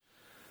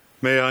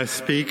May I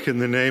speak in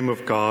the name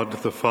of God,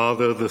 the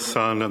Father, the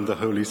Son, and the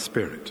Holy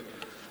Spirit.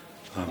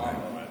 Amen.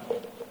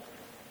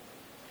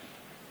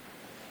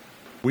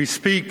 We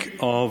speak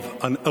of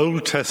an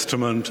Old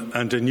Testament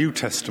and a New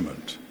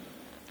Testament,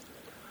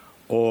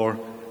 or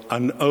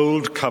an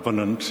Old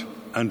Covenant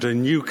and a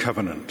New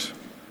Covenant.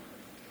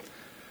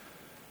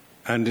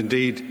 And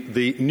indeed,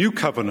 the New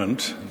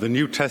Covenant, the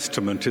New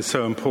Testament, is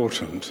so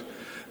important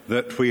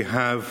that we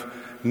have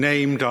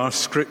named our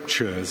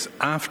scriptures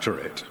after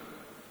it.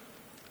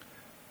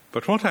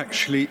 But what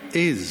actually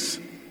is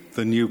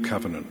the New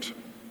Covenant?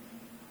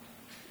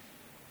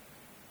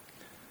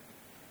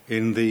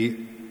 In the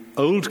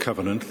Old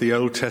Covenant, the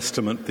Old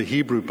Testament, the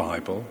Hebrew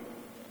Bible,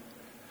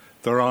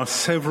 there are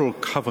several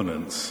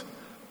covenants,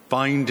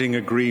 binding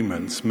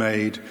agreements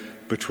made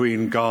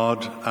between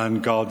God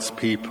and God's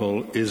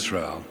people,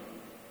 Israel.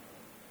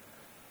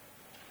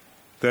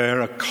 They're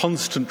a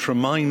constant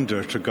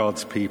reminder to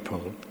God's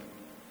people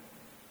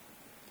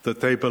that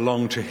they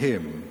belong to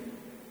Him.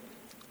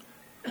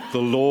 The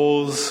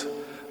laws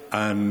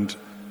and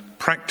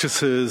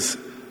practices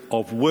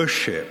of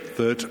worship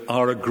that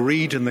are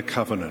agreed in the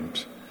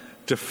covenant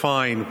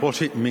define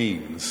what it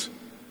means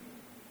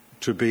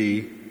to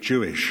be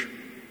Jewish.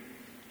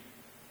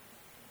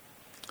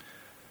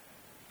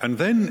 And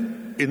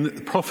then in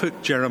the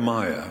prophet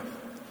Jeremiah,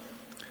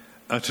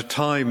 at a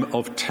time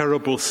of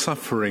terrible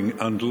suffering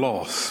and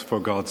loss for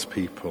God's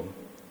people,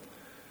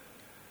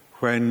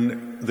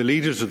 when the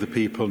leaders of the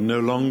people no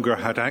longer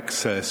had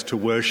access to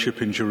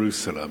worship in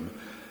Jerusalem,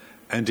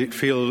 and it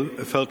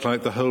felt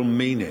like the whole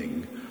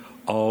meaning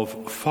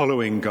of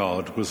following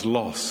God was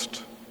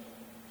lost.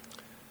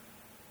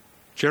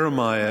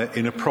 Jeremiah,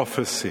 in a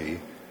prophecy,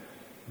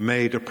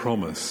 made a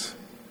promise.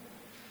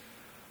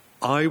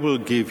 I will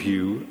give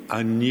you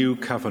a new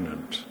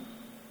covenant.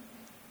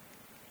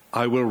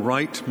 I will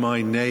write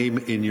my name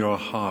in your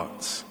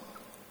hearts,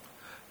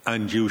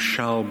 and you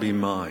shall be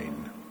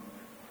mine.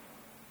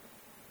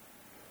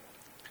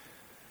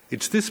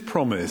 It's this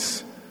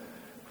promise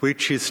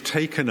which is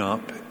taken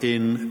up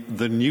in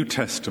the New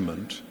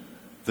Testament,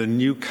 the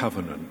New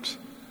Covenant,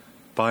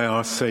 by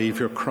our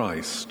Saviour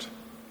Christ.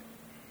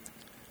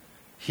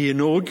 He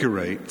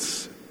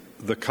inaugurates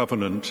the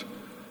covenant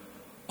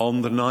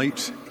on the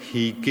night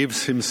he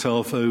gives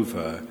himself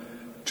over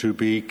to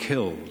be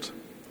killed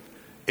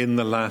in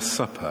the Last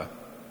Supper,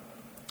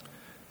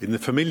 in the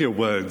familiar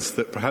words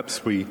that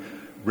perhaps we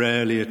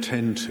rarely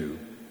attend to.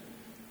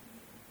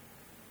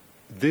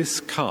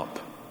 This cup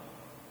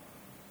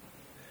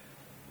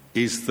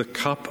is the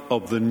cup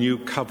of the new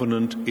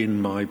covenant in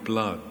my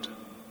blood,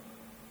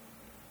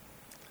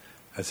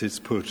 as it's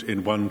put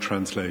in one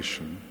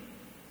translation.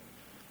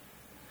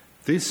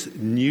 This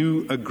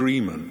new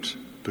agreement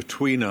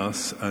between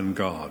us and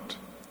God,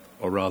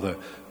 or rather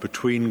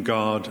between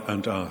God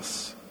and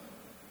us,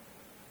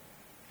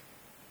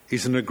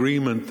 is an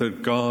agreement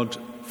that God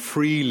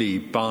freely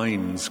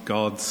binds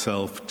God's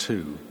self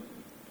to.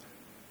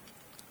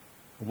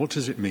 What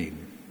does it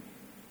mean?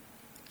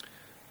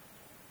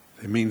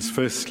 It means,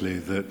 firstly,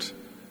 that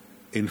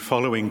in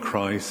following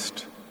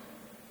Christ,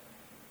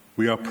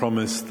 we are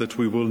promised that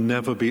we will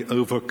never be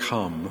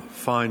overcome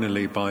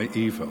finally by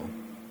evil.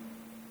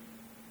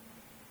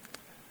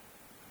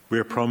 We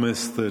are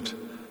promised that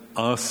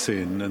our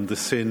sin and the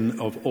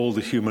sin of all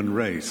the human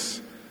race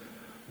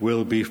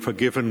will be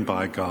forgiven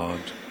by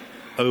God,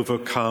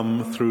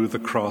 overcome through the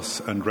cross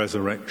and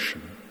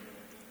resurrection.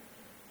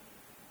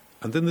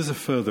 And then there's a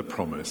further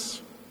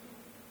promise.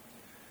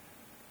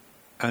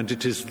 And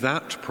it is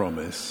that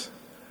promise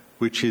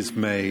which is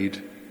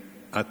made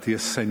at the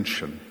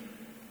ascension,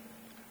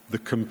 the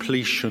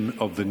completion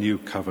of the new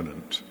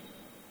covenant.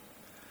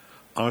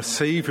 Our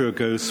Saviour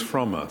goes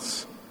from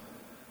us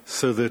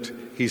so that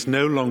he's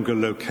no longer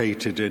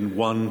located in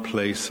one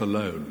place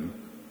alone,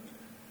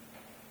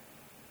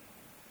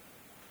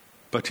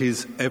 but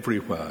is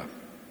everywhere.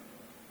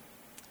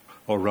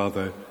 Or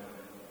rather,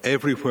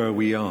 everywhere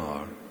we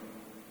are,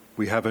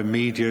 we have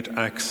immediate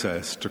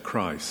access to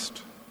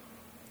Christ.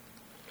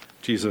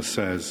 Jesus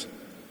says,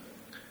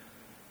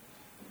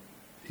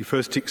 he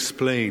first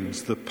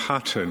explains the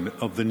pattern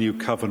of the new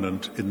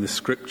covenant in the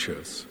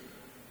scriptures,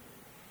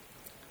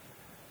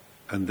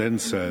 and then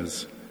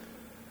says,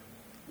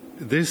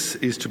 this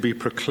is to be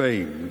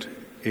proclaimed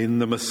in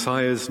the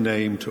Messiah's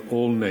name to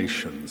all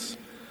nations,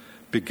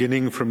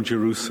 beginning from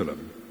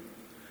Jerusalem.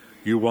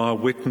 You are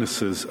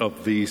witnesses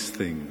of these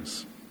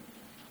things.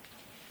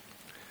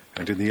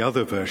 And in the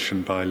other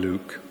version by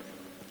Luke,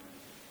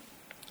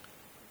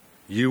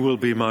 you will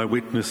be my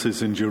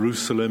witnesses in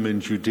Jerusalem,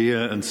 in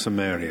Judea and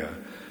Samaria,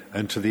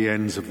 and to the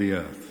ends of the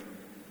earth.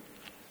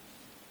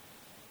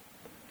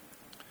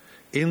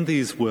 In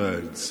these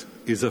words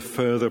is a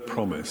further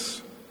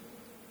promise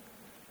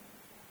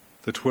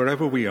that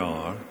wherever we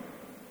are,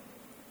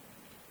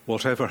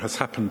 whatever has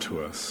happened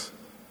to us,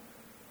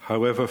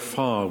 however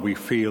far we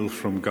feel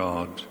from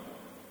God,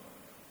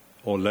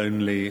 or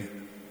lonely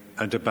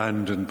and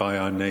abandoned by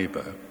our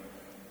neighbour,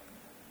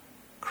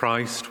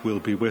 Christ will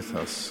be with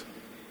us.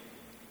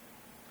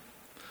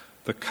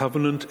 The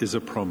covenant is a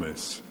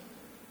promise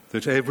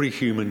that every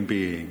human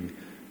being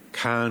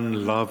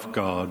can love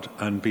God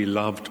and be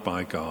loved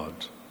by God.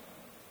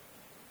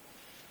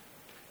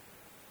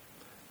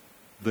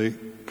 The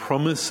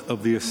promise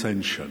of the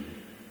Ascension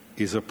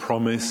is a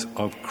promise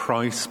of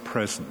Christ's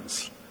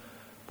presence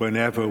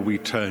whenever we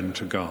turn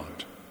to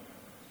God.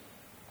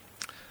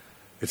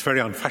 It's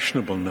very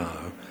unfashionable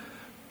now,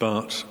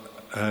 but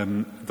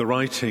the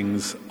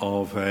writings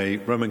of a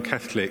Roman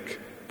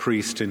Catholic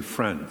priest in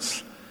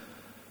France,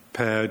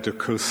 Père de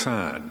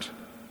Caussade,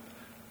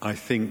 I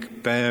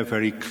think bear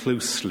very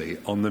closely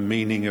on the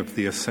meaning of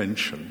the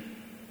Ascension.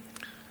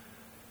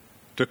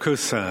 De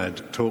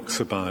Caussade talks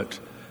about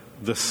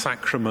the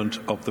sacrament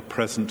of the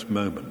present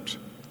moment,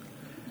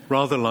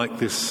 rather like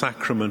this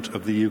sacrament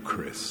of the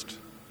Eucharist.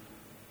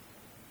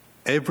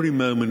 Every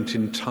moment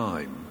in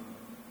time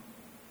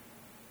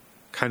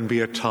can be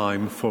a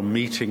time for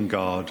meeting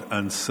God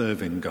and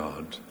serving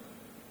God.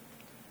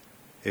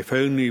 If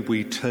only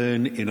we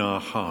turn in our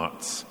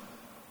hearts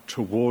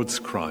towards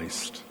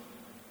Christ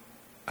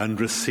and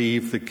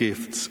receive the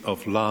gifts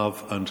of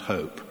love and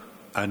hope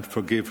and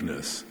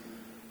forgiveness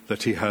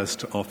that he has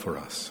to offer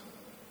us.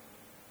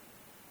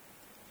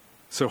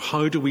 So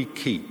how do we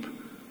keep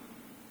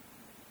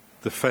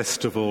the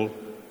festival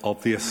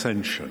of the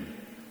Ascension,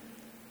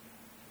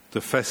 the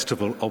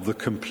festival of the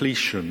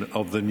completion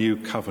of the new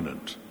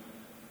covenant,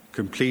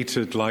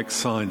 completed like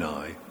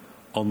Sinai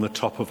on the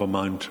top of a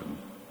mountain?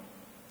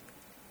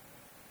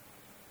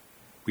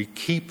 We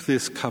keep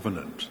this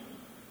covenant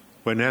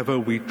whenever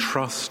we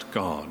trust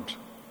God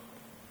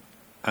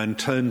and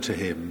turn to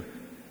him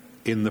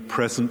in the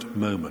present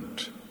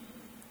moment,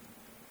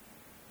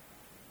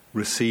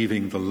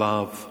 receiving the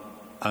love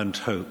and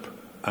hope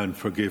and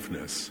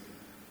forgiveness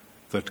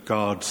that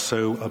God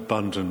so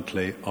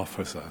abundantly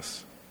offers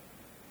us.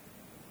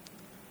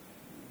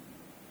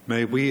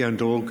 May we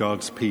and all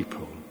God's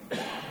people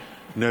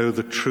know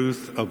the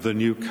truth of the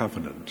new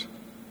covenant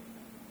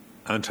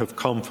and have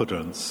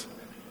confidence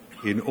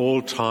in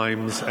all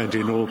times and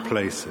in all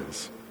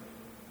places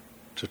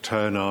to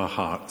turn our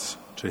hearts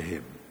to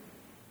him.